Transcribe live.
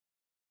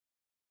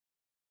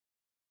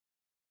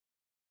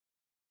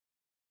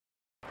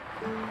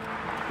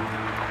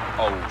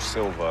Oh,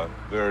 Silver,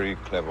 very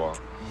clever.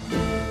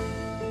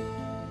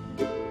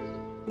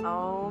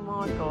 Oh,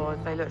 my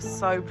God, they look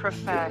so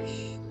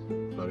profesh.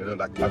 No, they look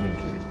like lemon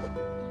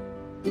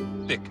trees.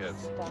 Dickheads.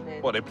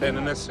 Stunning. What, they playing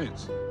in their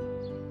suits?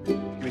 Give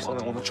me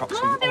something on the chops.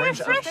 Come on, they're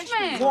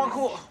refreshments.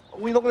 What?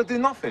 We're not going to do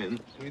nothing.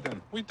 What are you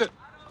doing? We did.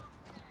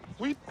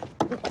 We...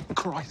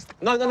 Christ.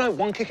 No,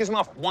 one kick is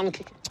enough. One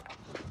kick.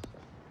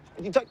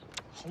 You don't...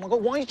 Oh, my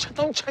God, why you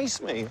don't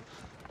chase me?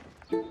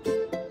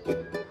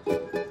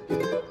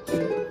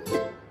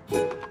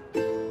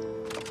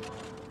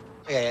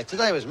 Yeah,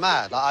 today was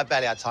mad. Like, I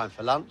barely had time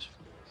for lunch.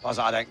 I was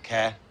like, I don't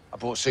care. I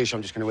bought sushi,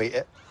 I'm just going to eat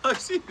it. I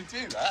see you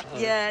do that.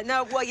 Yeah,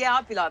 no, well, yeah,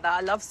 I'd be like that.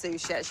 I love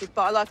sushi, actually,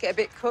 but I like it a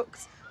bit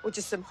cooked or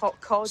just some hot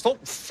cod.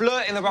 Stop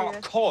flirting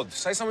about cod.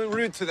 Say something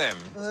rude to them.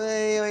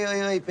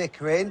 Oi,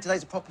 bickering.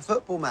 Today's a proper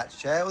football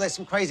match, yeah? Well, there's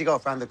some crazy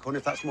golf around the corner,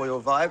 if that's more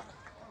your vibe.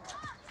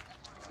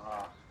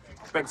 I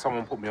expect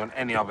someone put me on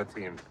any other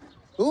team.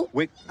 Ooh,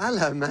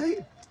 hello, mate.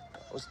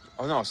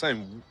 I was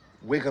saying,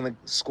 we're going to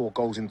score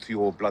goals into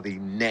your bloody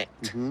net,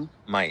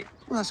 mate.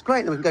 Well, that's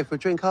great. Then we can go for a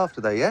drink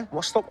after, though, yeah?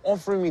 Well, stop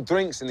offering me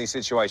drinks in these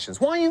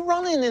situations. Why are you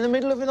running in the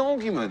middle of an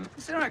argument?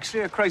 Is there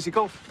actually a crazy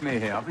golf near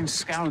here? I've been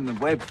scouring the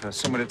web for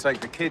somewhere to take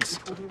the kids.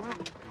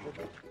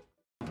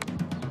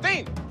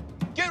 Dean,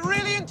 get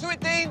really into it,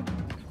 Dean.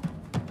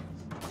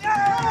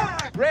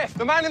 Yeah! Ref,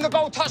 the man in the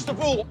goal touched the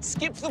ball.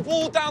 Skip the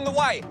ball down the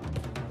way.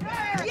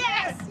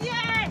 Yes,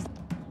 yes!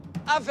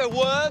 Have their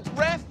word,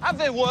 ref. Have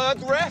their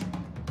word, ref.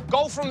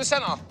 Goal from the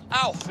centre.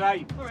 Ow.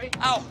 Say.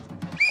 Ow.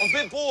 I'm a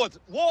bit bored.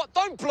 What?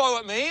 Don't blow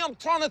at me. I'm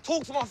trying to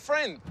talk to my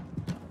friend.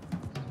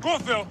 Go on,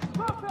 Phil.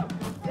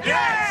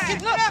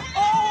 Yes! Look.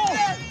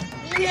 Oh!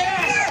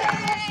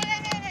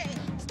 Yes!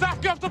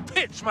 Staff, get off the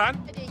pitch, man.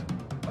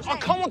 I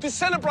come on to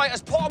celebrate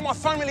as part of my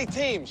family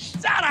team.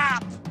 Shut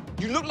up!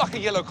 You look like a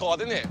yellow card,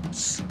 innit?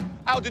 Psst.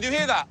 Al, did you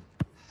hear that?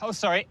 Oh,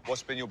 sorry.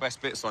 What's been your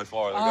best bit so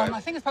far of the game? I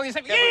think it's probably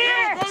the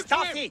same.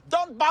 Staffy,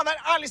 don't bother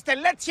Alistair.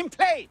 Let him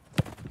play.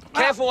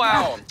 Careful,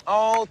 Al.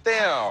 Oh,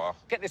 dear.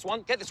 Get this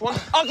one. Get this one.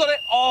 I got it.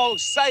 Oh,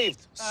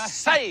 saved.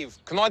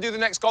 Saved. Can I do the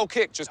next goal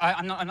kick? Just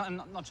I'm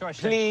not sure I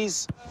should.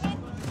 please.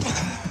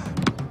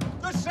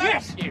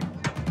 Yes, you.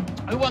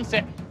 Who wants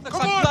it? Looks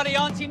like bloody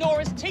Auntie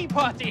Nora's tea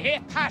party here.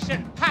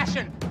 Passion,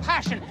 passion,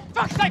 passion.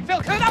 Fuck's sake,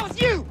 Phil, that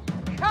was you!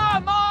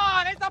 Come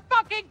on, it's a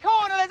fucking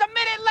corner. There's a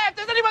minute left.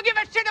 Does anyone give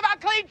a shit about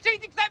clean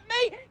sheets except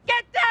me?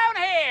 Get down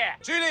here!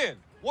 Julian,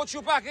 watch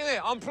your back in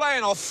here. I'm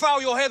playing. I'll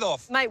foul your head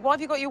off. Mate, why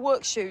have you got your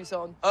work shoes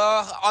on?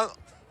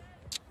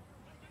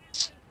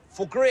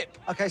 For grip.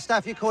 OK,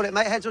 Staff, you call it,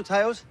 mate. Heads or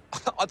tails?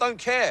 I don't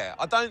care.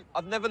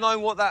 I've never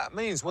known what that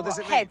means. What does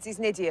it mean? Heads, he's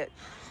an idiot.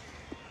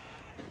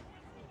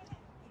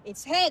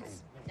 It's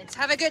heads. Let's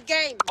have a good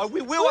game. Oh,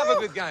 we will have a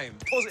good game.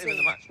 Positive in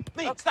the match.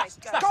 Me,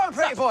 Go on,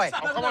 pretty boy. Oh,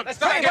 come on, let's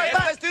do it again.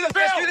 Let's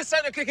do the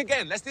centre kick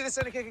again. Let's do the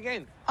centre kick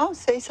again. Oh,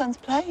 so your son's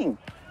playing.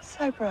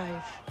 So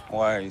brave.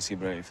 Why is he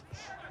brave?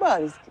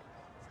 Well, he's...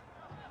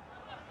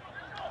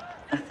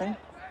 Nothing.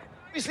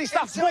 Obviously,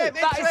 Staff's Into ball. him,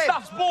 That into is him.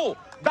 Staff's ball.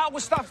 That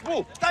was Staff's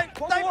ball. Don't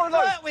One more of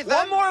those. flirt with One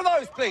them. more of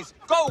those, please.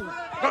 Go.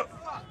 Go.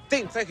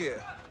 Dean, take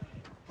it.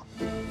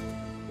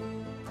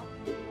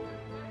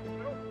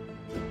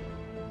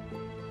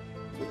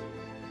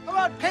 Come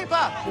on,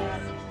 keeper.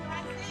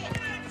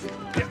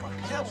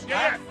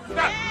 Yeah.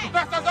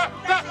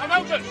 Staff, I'm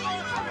open.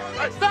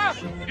 Hey,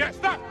 Staff. Yeah,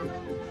 Staff.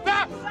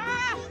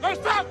 No,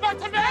 Staff, back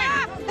to me.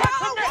 Back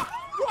to me.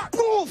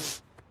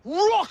 Poof!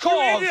 Rock You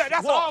off! idiot,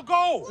 that's What? our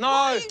goal. No.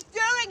 What are you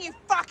doing, you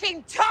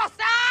fucking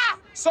tosser?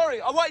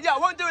 Sorry, I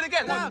won't do it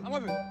again. No. I'm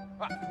open.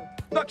 Right.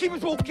 No, keep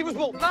his ball,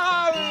 No!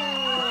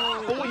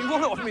 Oh, you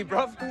want it off me,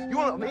 bruv. You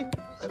want it off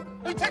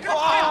me? You take it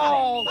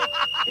Oh!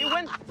 He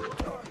went...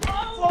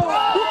 What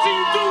are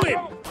you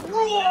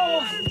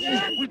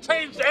doing? We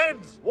changed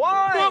ends.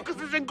 Why?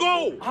 Marcus is in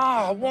goal.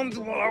 Ah, I wonder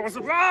what I was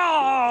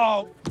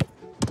about.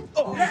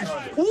 Oh,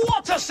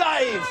 what a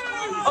save!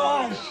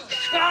 Oh,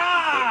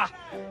 ah!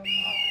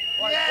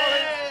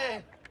 Yeah.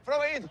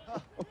 Throw it in.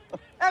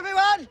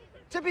 Everyone,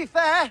 to be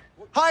fair,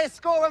 highest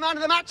scorer man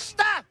of the match,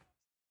 Staff.